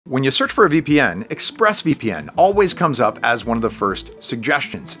When you search for a VPN, ExpressVPN always comes up as one of the first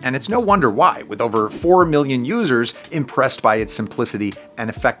suggestions, and it's no wonder why, with over 4 million users impressed by its simplicity and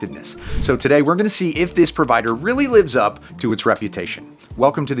effectiveness. So today we're going to see if this provider really lives up to its reputation.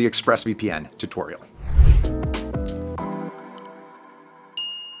 Welcome to the ExpressVPN tutorial.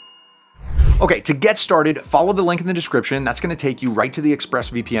 Okay, to get started, follow the link in the description. That's going to take you right to the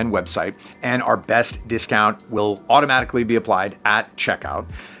ExpressVPN website, and our best discount will automatically be applied at checkout.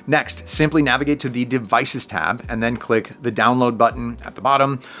 Next, simply navigate to the Devices tab and then click the download button at the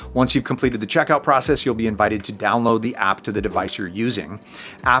bottom. Once you've completed the checkout process, you'll be invited to download the app to the device you're using.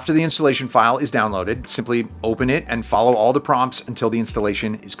 After the installation file is downloaded, simply open it and follow all the prompts until the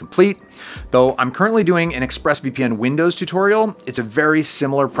installation is complete. Though I'm currently doing an ExpressVPN Windows tutorial, it's a very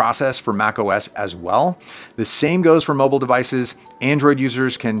similar process for macOS as well. The same goes for mobile devices. Android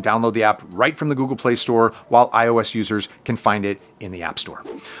users can download the app right from the Google Play Store, while iOS users can find it in the App Store.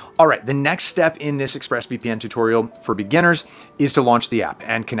 All right, the next step in this ExpressVPN tutorial for beginners is to launch the app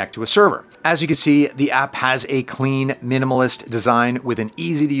and connect to a server. As you can see, the app has a clean, minimalist design with an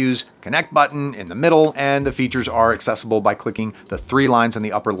easy-to-use connect button in the middle, and the features are accessible by clicking the 3 lines on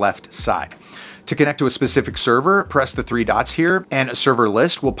the upper left side. To connect to a specific server, press the 3 dots here, and a server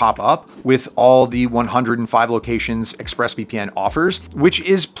list will pop up with all the 105 locations ExpressVPN offers, which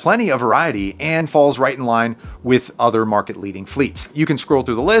is plenty of variety and falls right in line with other market-leading fleets. You can scroll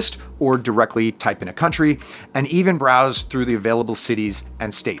through the list or directly type in a country, and even browse through the available cities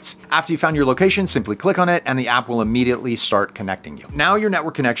and states. After you found your location, simply click on it and the app will immediately start connecting you. Now your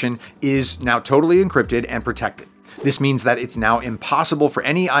network connection is now totally encrypted and protected. This means that it's now impossible for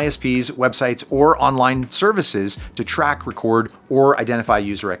any ISPs, websites, or online services to track, record, or identify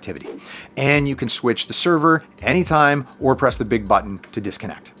user activity. And you can switch the server anytime or press the big button to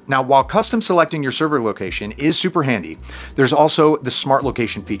disconnect. Now, while custom selecting your server location is super handy, there's also the smart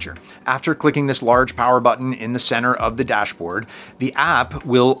location feature. After clicking this large power button in the center of the dashboard, the app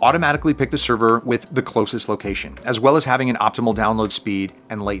will automatically pick the server with the closest location, as well as having an optimal download speed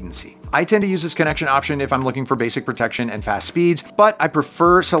and latency. I tend to use this connection option if I'm looking for basic protection and fast speeds, but I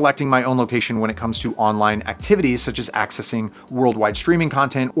prefer selecting my own location when it comes to online activities such as accessing worldwide streaming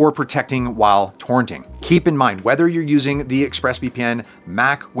content or protecting while torrenting. Keep in mind, whether you're using the ExpressVPN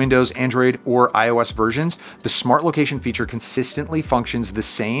Mac, Windows, Android, or iOS versions, the smart location feature consistently functions the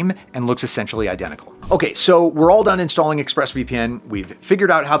same and looks essentially identical. Okay, so we're all done installing ExpressVPN. We've figured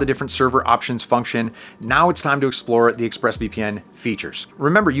out how the different server options function. Now it's time to explore the ExpressVPN features.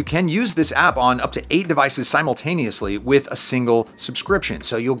 Remember, you can use this app on up to 8 devices simultaneously with a single subscription.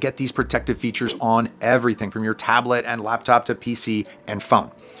 So you'll get these protective features on everything from your tablet and laptop to PC and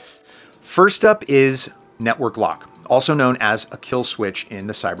phone. First up is network lock, also known as a kill switch in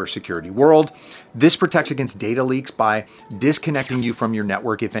the cybersecurity world. This protects against data leaks by disconnecting you from your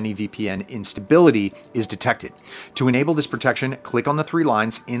network if any VPN instability is detected. To enable this protection, click on the 3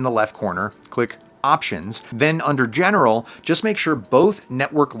 lines in the left corner, click Options, then under General, just make sure both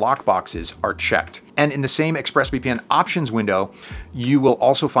network lock boxes are checked. And in the same ExpressVPN options window, you will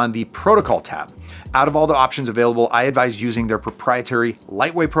also find the Protocol tab. Out of all the options available, I advise using their proprietary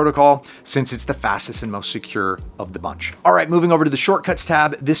lightweight protocol since it's the fastest and most secure of the bunch. All right, moving over to the Shortcuts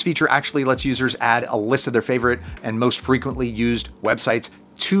tab. This feature actually lets users add a list of their favorite and most frequently used websites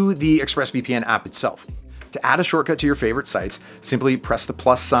to the ExpressVPN app itself. To add a shortcut to your favorite sites, simply press the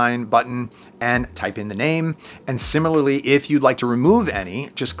plus sign button and type in the name. And similarly, if you'd like to remove any,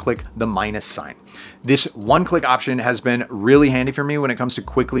 just click the minus sign. This one-click option has been really handy for me when it comes to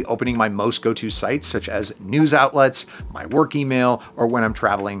quickly opening my most go-to sites, such as news outlets, my work email, or when I'm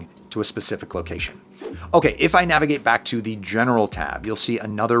traveling to a specific location. Okay, if I navigate back to the General tab, you'll see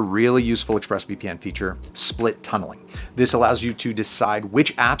another really useful ExpressVPN feature, split tunneling. This allows you to decide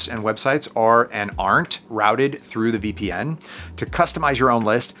which apps and websites are and aren't routed through the VPN. To customize your own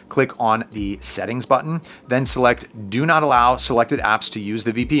list, click on the Settings button, then select Do Not Allow selected apps to use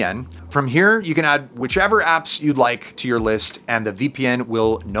the VPN. From here, you can add whichever apps you'd like to your list, and the VPN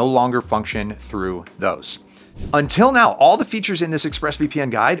will no longer function through those. Until now, all the features in this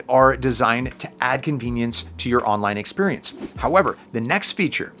ExpressVPN guide are designed to add convenience to your online experience. However, the next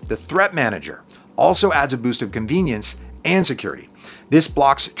feature, the Threat Manager, also adds a boost of convenience and security. This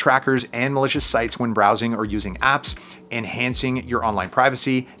blocks trackers and malicious sites when browsing or using apps, enhancing your online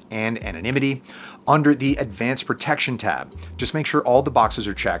privacy and anonymity. Under the Advanced Protection tab, just make sure all the boxes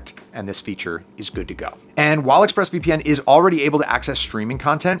are checked and this feature is good to go. And while ExpressVPN is already able to access streaming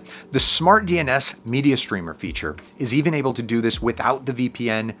content, the Smart DNS Media Streamer feature is even able to do this without the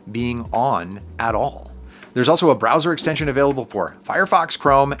VPN being on at all. There's also a browser extension available for Firefox,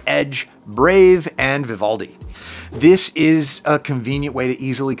 Chrome, Edge, Brave, and Vivaldi. This is a convenient way to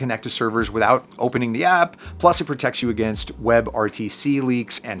easily connect to servers without opening the app, plus it protects you against WebRTC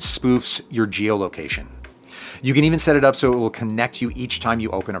leaks and spoofs your geolocation. You can even set it up so it will connect you each time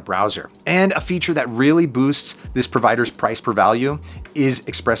you open a browser. And a feature that really boosts this provider's price per value is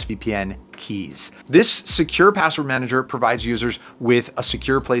ExpressVPN keys. This secure password manager provides users with a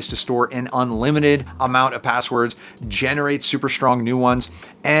secure place to store an unlimited amount of passwords, generates super strong new ones,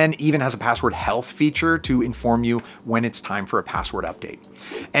 and even has a password health feature to inform you when it's time for a password update.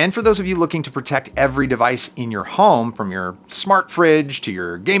 And for those of you looking to protect every device in your home, from your smart fridge to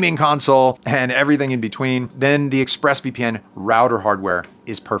your gaming console and everything in between, then the ExpressVPN router hardware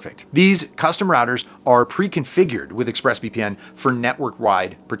is perfect. These custom routers are pre-configured with ExpressVPN for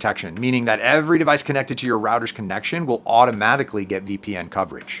network-wide protection, meaning that every device connected to your router's connection will automatically get VPN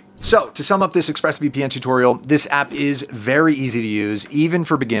coverage. So to sum up this ExpressVPN tutorial, this app is very easy to use, even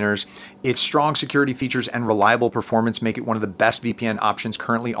for beginners. Its strong security features and reliable performance make it one of the best VPN options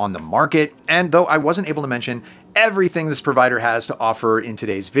currently on the market. And though I wasn't able to mention everything this provider has to offer in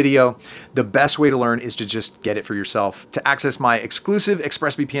today's video, the best way to learn is to just get it for yourself. To access my exclusive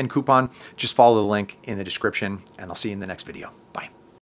ExpressVPN coupon, just follow the link in the description, and I'll see you in the next video. Bye.